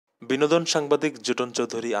বিনোদন সাংবাদিক জুটন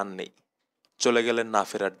চৌধুরী আর নেই, চলে গেলেন না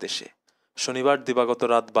ফেরার দেশে। শনিবার দিবাগত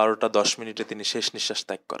রাত 12:10 তিনি শেষ নিঃশ্বাস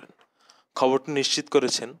ত্যাগ করেন। খবরটি নিশ্চিত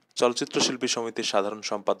করেছেন চলচ্চিত্র শিল্পী সমিতির সাধারণ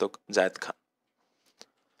সম্পাদক জায়েদ খান।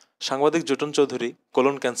 সাংবাদিক জুটন চৌধুরী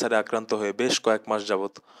কোলন ক্যান্সারে আক্রান্ত হয়ে বেশ কয়েক মাস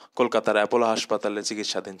যাবৎ কলকাতার অ্যাপোলো হাসপাতালে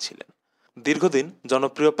চিকিৎসাধীন ছিলেন। দীর্ঘদিন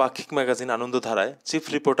জনপ্রিয় পাক্ষিক ম্যাগাজিন আনন্দধারায় চিফ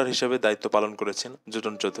রিপোর্টার হিসেবে দায়িত্ব পালন করেছেন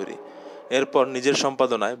জুটন চৌধুরী। এরপর নিজের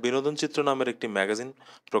সম্পাদনায় বিনোদন চিত্র নামের একটি ম্যাগাজিন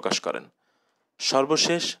প্রকাশ করেন।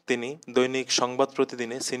 সর্বশেষ তিনি দৈনিক সংবাদ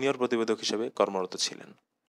প্রতিদিনে সিনিয়র প্রতিবেদক হিসেবে কর্মরত ছিলেন।